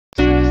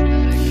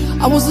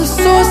I was the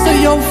source of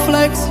your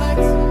flex.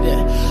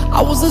 Yeah,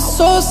 I was the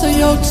source of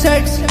your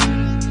text.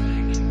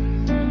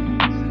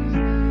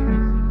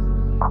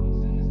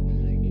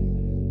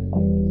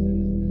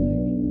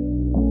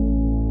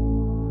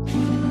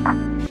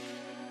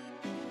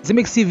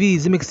 Zimix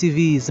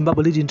TV,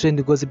 Zimbabwe Leading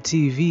Trend Gossip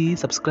TV.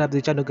 Subscribe to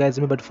the channel, guys.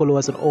 Remember to follow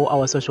us on all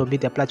our social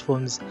media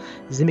platforms.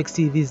 Zimix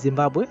TV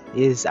Zimbabwe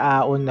is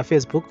on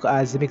Facebook,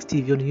 Zimix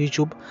TV on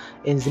YouTube,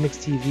 and Zimix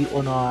TV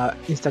on our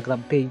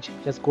Instagram page.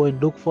 Just go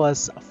and look for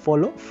us,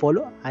 follow,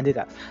 and it.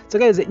 So,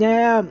 guys,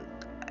 interview.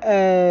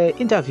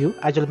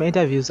 Actually, my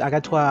interviews I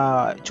got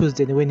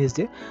Tuesday and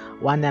Wednesday.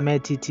 One am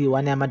TT,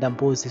 one am Madam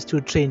Boss is still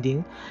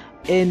trending,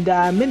 and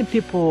many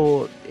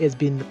people has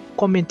been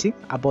commenting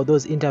about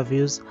those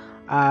interviews.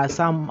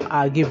 Some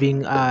are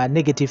giving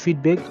negative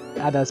feedback,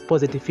 others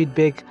positive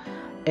feedback,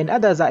 and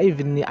others are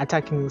even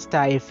attacking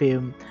Star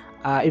FM,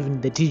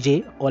 even the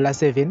DJ Olla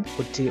 7.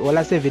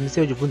 Olla 7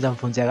 say ujivunza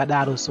mfunza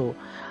yakadaro, so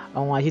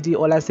wachiti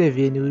Olla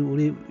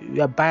 7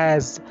 we are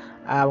biased,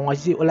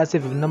 wachiti Olla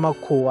 7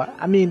 namakoa.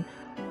 I mean,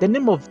 the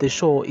name of the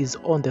show is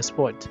On the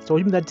Spot, so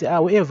which means that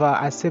whoever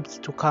accepts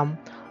to come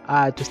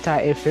to Star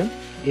FM,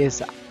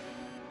 yes,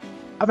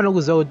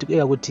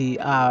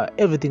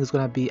 everything is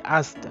gonna be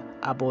asked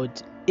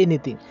about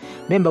anything.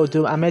 Remember,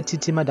 I met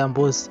Titi Madam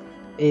Boss,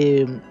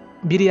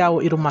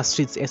 Biriao Iruma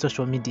streets and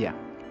social media.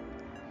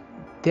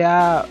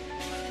 Their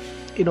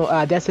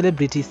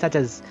celebrity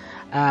status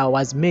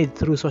was made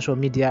through social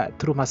media,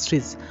 through my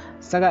streets.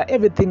 Saga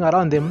everything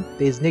around them,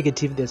 there's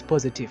negative, there's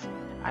positive.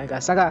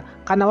 And saga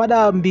kana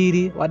wada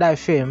mbiri, wada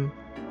fame,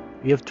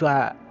 you have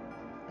to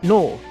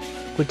know.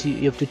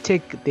 You have to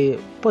take the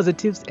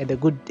positives and the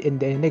good and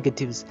the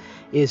negatives.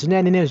 At the same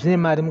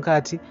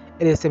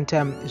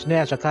time, and so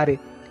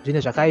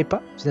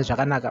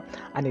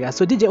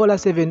DJ Olla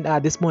 7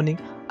 this morning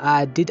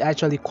did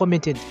actually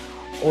commented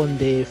on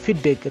the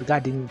feedback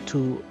regarding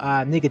to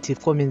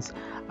negative comments.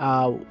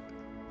 I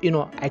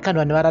can't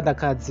run other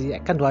cards, I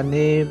can't run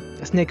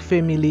snake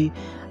family,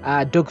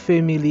 dog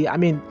family. I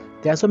mean,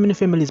 there are so many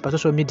families by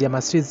social media, my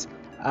streets.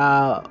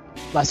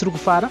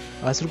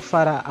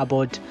 Wasirukufara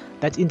about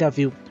that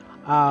interview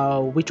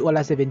which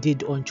Olla 7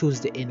 did on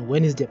Tuesday and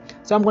Wednesday.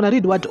 So I'm gonna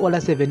read what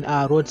Olla 7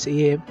 wrote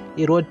here.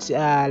 He wrote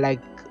like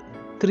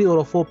 3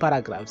 or 4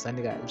 paragraphs, and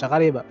he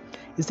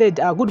said,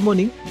 good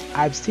morning.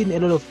 I've seen a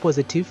lot of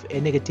positive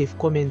and negative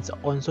comments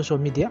on social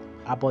media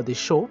about the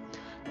show.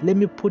 Let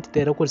me put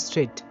the record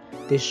straight.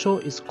 The show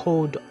is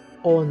called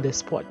On the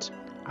Spot.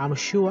 I'm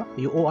sure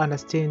you all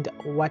understand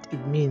what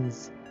it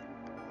means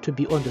to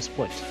be on the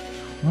spot.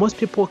 Most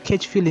people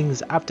catch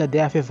feelings after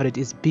their favorite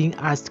is being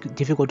asked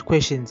difficult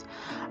questions.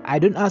 I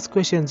don't ask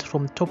questions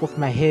from top of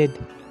my head,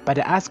 but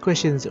I ask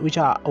questions which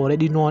are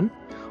already known.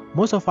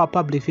 Most of our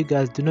public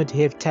figures do not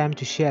have time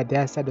to share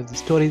their side of the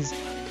stories.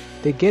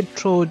 They get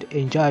trolled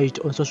and judged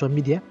on social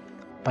media,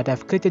 but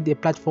I've created a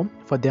platform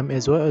for them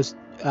as well as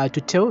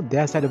to tell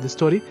their side of the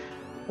story,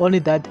 only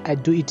that I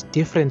do it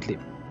differently.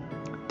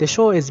 The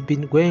show has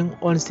been going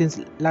on since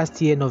last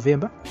year,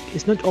 November.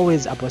 It's not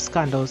always about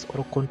scandals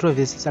or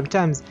controversy.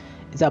 Sometimes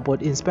it's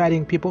about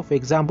inspiring people. For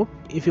example,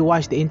 if you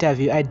watch the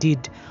interview I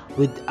did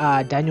with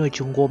Daniel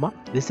Chungoma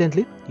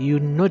recently, you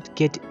will not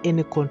get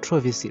any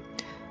controversy.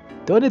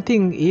 The only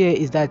thing here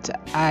is that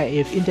I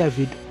have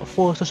interviewed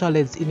 4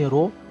 socialites in a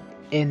row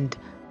and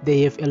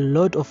they have a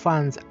lot of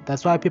fans.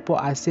 That's why people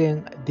are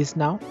saying this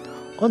now.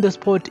 On the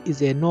Spot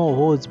is a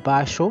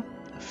no-holds-bar show,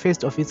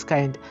 first of its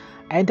kind.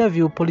 I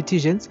interview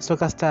politicians,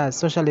 soccer stars,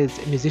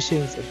 socialites,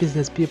 musicians,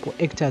 business people,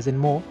 actors, and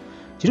more.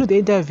 During the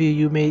interview,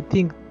 you may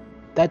think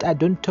that I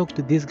don't talk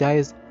to these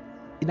guys.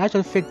 In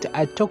actual fact,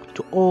 I talk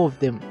to all of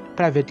them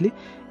privately,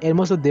 and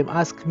most of them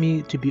ask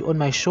me to be on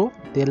my show.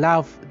 They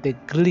love the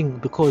grilling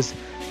because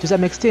to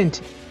some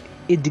extent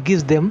it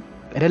gives them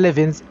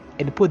relevance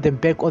and put them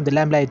back on the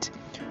limelight.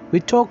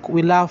 We talk,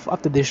 we laugh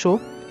after the show.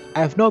 I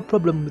have no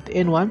problem with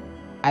anyone.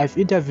 I've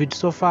interviewed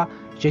so far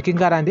Jackie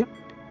Garande,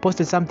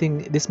 posted something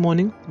this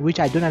morning which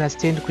I don't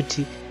understand.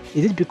 Kuti,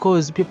 is it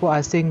because people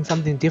are saying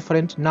something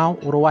different now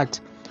or what?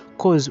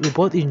 Because we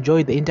both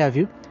enjoyed the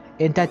interview,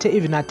 and Tate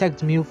even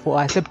attacked me for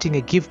accepting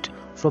a gift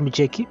from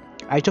Jackie.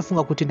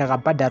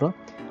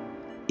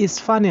 It's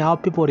funny how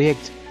people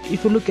react.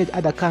 If you look at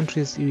other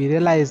countries, you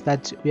realize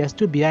that we are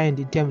still behind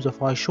in terms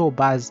of our show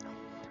buzz.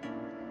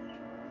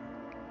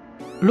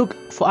 Look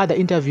for other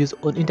interviews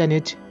on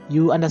internet,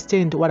 you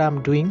understand what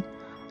I'm doing.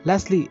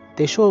 Lastly,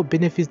 the show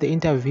benefits the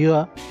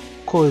interviewer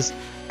because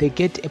they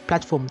get a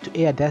platform to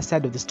air their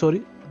side of the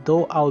story,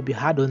 though I will be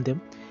hard on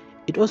them.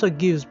 It also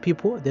gives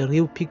people the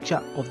real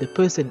picture of the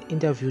person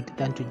interviewed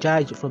than to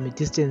judge from a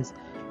distance.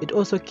 It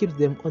also keeps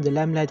them on the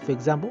limelight. For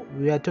example,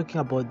 we are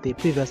talking about the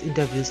previous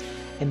interviews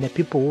and the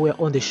people who were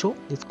on the show.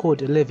 It's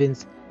called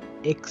relevance.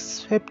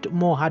 Except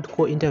more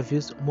hardcore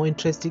interviews, more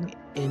interesting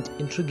and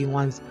intriguing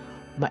ones.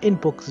 My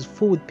inbox is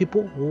full with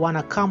people who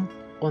wanna come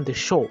on the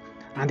show.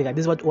 And this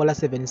is what Olla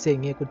 7 is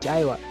saying here. Kuti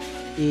aiwa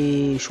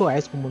show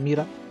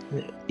aisikumumira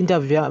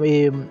interview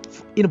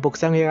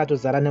inbox yangu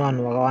yakatozara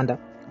nevanhu vakawanda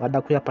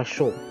vada kuya pa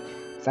show.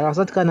 saka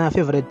usati kana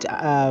favorite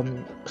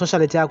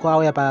sociality yako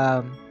auya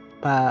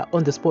pa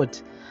on the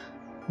spot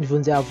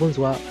mibvunzo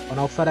yabvunzwa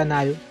ona kufara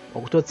nayo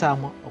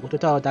wakutotsamwa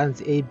wakutotaura kuti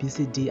hanzi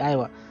abcd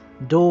aiwa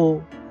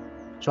ndo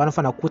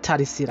zvavanofanira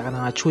kutarisira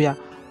kana vachuya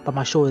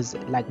pamashows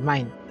like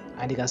mine.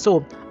 And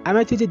so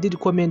Amatiti did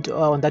comment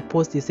on that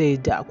post. He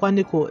said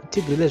kwaniko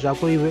tigrile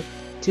zvako iwe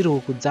tiri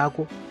huku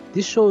dzako.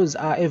 These shows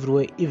are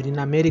everywhere, even in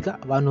America.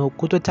 Vanhu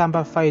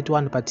kutotamba fight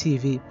one pa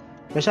TV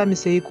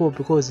vashamiseiko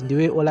because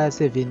ndiwe Olla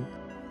 7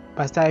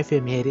 pa Star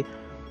FM here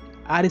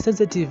ari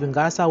sensitive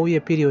ngaasauye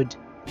period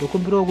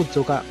ndokumbirawo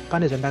kudzoka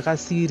pane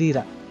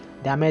zvandakasiyirira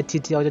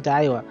ndamatiti kuti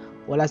aiwa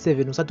Olla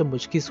 7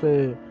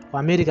 usatombotyiswe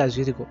kuAmerica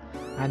zviriko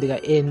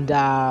and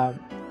I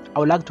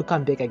would like to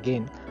come back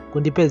again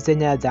kundipedzisa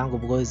nyaya dzangu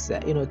because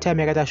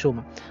time yakaita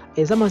shoma.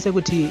 And someone said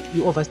kuti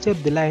you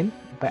overstepped the line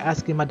by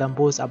asking Madam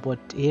Boss about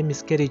her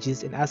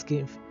miscarriages and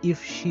asking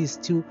if she's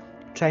still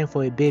trying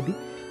for a baby.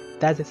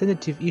 That's a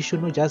sensitive issue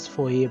not just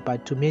for her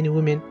but to many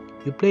women.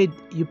 You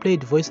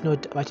played voice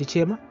note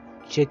Wachichema,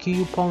 check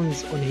you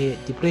pounds on her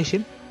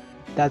depression.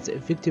 That's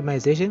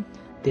victimization.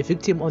 The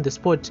victim on the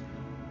spot.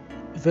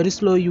 Very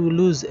slow you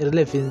lose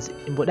relevance.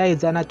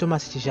 Imbodaizana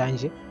Thomas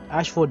Chishanje,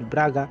 Ashford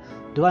Braga,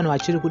 the one who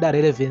actually could have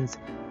relevance.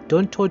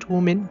 Don't touch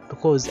women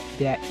because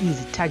they are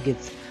easy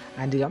targets.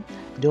 And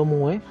ndio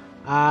mumwe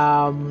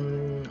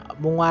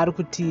ari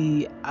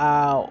kuti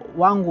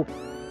wangu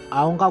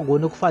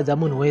aungagone kufadza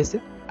munhu wese.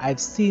 I've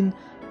seen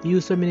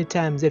you so many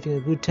times having a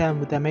good time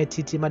with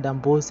Amatiti, Madam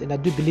Boss, and I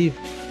do believe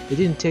they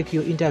didn't take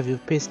your interview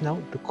personal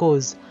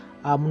because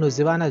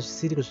munozivana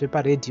zvisiri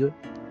zvepa radio.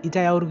 Ita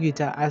yauri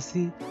kuita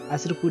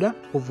asiri kuda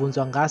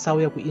kubvunzwa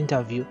ngaasauya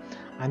kuinterview.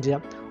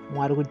 And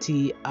mwari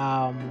kuti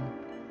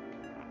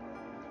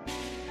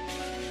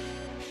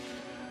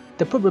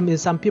the problem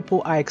is some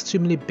people are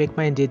extremely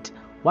back-minded.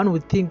 One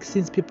would think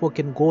since people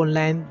can go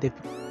online, they've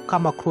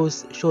come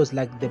across shows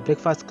like The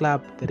Breakfast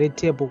Club, The Red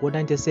Table, Go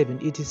 97,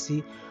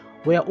 etc.,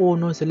 where all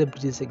known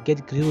celebrities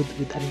get grilled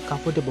with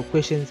uncomfortable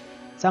questions.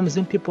 Some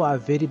people are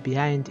very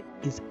behind,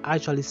 is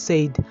actually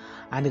said.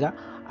 And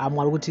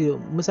mwari kuti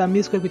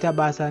musamiswe kuita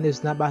basa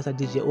nezvisina basa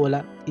DJ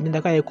Olla. Ini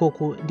ndakauya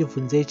ikoko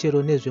ndibvunzei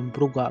chero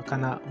nezvemburugwa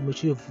kana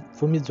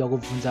muchibvumidzwa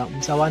kubvunza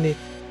musawane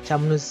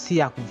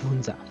chamunosiya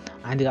kubvunza.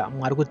 And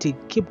mwari kuti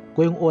keep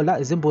going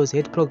Olla. Zimbabwe's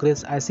hate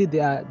progress. I see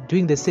they are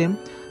doing the same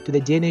to the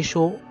DNA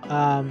show.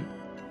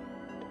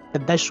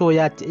 That show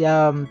ya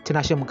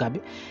Tinashe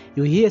Mugabe.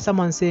 You hear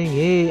someone saying,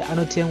 hey,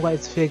 anotengwa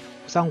it's fake.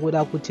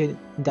 Kusangoda kuti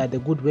that the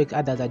good work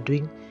others are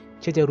doing.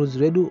 Chete rules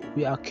redu,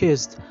 we are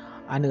cursed.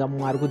 And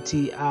mwari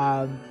kuti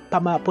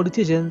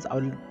politicians,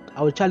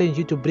 I will challenge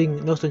you to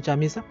bring Nelson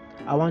Chamisa.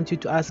 I want you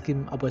to ask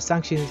him about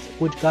sanctions,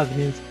 good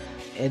governance,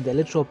 and the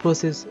electoral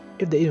process.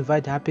 If the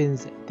invite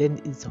happens,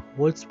 then it's a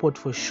whole spot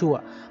for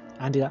sure.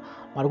 And you are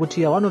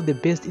one of the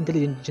best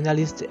intelligent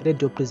journalists,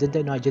 radio presenter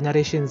in our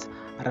generations.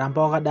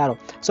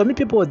 So many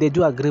people, they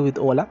do agree with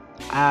Olla.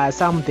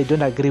 Some they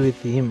don't agree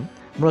with him.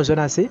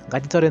 Say,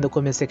 in the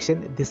comment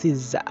section. This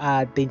is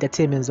the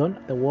entertainment zone,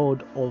 the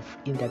world of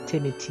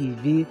entertainment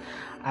TV.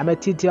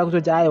 Amatiti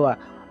wakutoti aiwa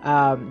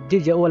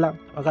DJ Olla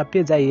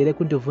wakapedza here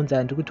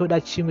kundibvunza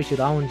ndikutoda chimwe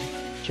chiraundi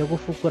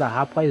chekufukura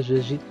hapwa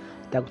izvezvi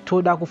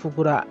ndakutoda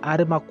kufukura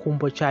ari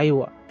makumbo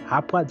chaiwa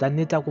hapwa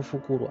dzaneta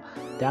kufukurwa.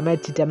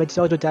 Amatiti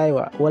wakutoti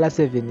aiwa Olla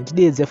 7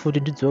 ndidedze futi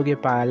ndidzoke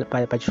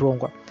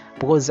pachirongwa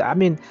because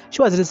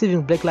she was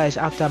receiving backlash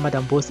after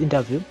Madam Boss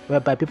interview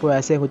whereby people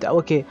were saying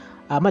okay,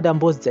 Madam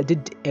Boss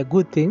did a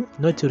good thing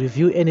not to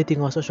review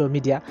anything on social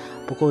media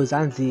because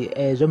anzi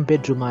zvom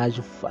bedroom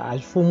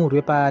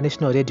azvifumurwe pa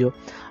national radio.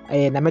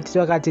 Namatiti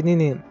wakati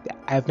nini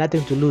I have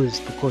nothing to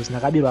lose because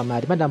nakabirwa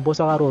mari. Madam Boss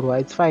wakarorwa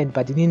it's fine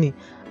but nini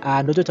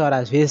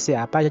ndototaura zvese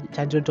hapa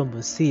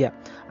chandinotombosiya.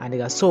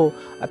 And so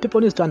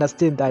people need to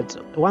understand that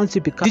once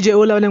you become DJ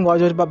Olla unenge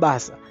wachoti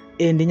pabasa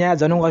and nyaya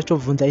dzaunenge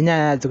wachitobvunza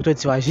inyaya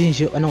dzekutoti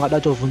vazhinji vanenge vada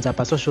kutovhunza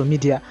pa social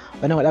media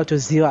vanenge vada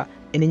kutoziva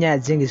ene nyaya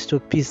dzinenge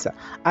dzichitopisa.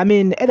 At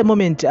the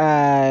moment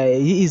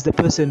he is the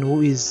person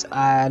who is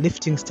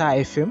lifting Star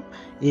FM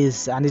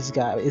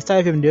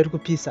Star FM ndio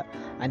kupisa.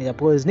 And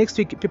because next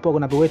week people are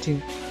going to be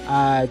waiting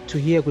to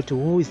hear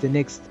who is the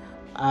next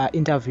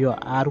interviewer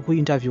ari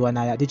kuinterviewa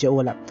na DJ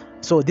Olla.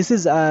 So this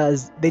is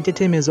the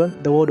entertainment zone,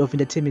 the world of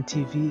entertainment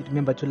TV.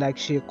 Remember to like,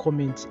 share,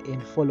 comment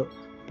and follow.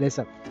 Bless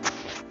up.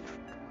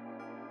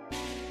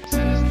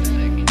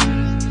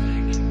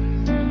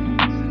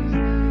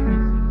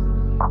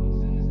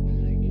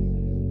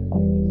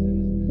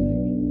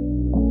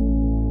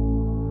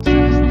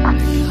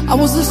 I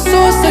was the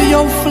source of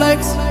your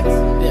flex.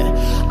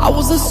 Yeah. I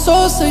was the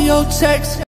source of your checks.